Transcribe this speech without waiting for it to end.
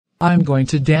I'm going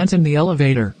to dance in the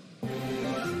elevator.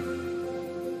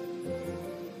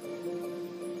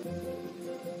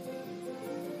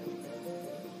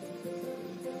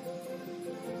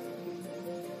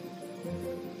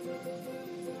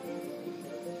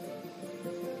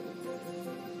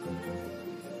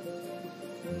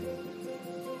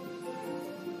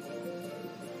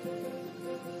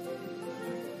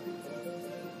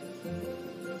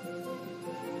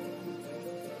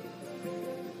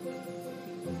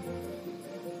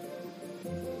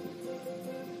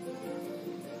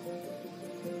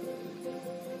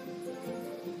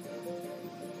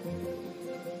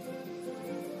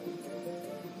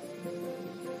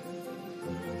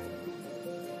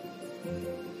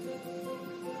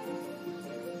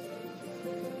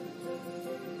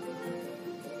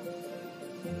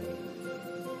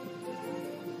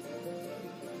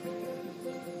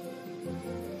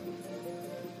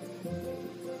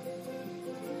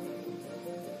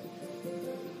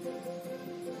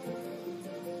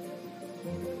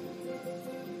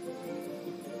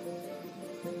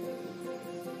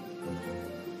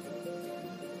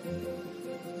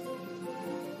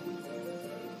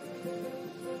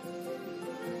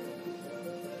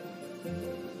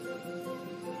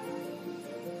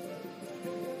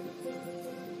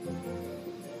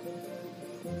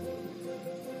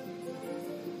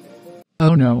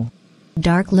 Oh no.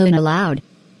 Dark Luna loud.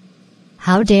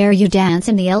 How dare you dance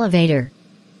in the elevator?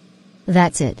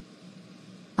 That's it.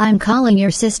 I'm calling your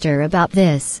sister about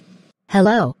this.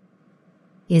 Hello?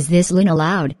 Is this Luna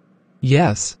Loud?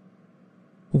 Yes.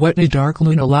 What did Dark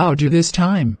Luna Loud do this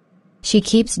time? She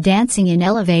keeps dancing in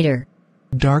elevator.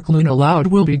 Dark Luna Loud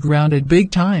will be grounded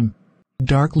big time.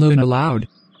 Dark Luna Loud.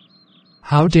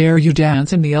 How dare you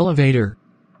dance in the elevator?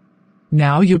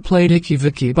 Now you played Icky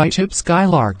Vicky by Chip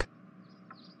Skylark.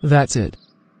 That's it.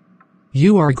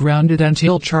 You are grounded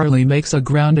until Charlie makes a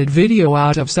grounded video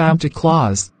out of Santa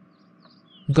Claus.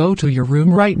 Go to your room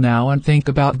right now and think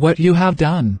about what you have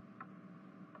done.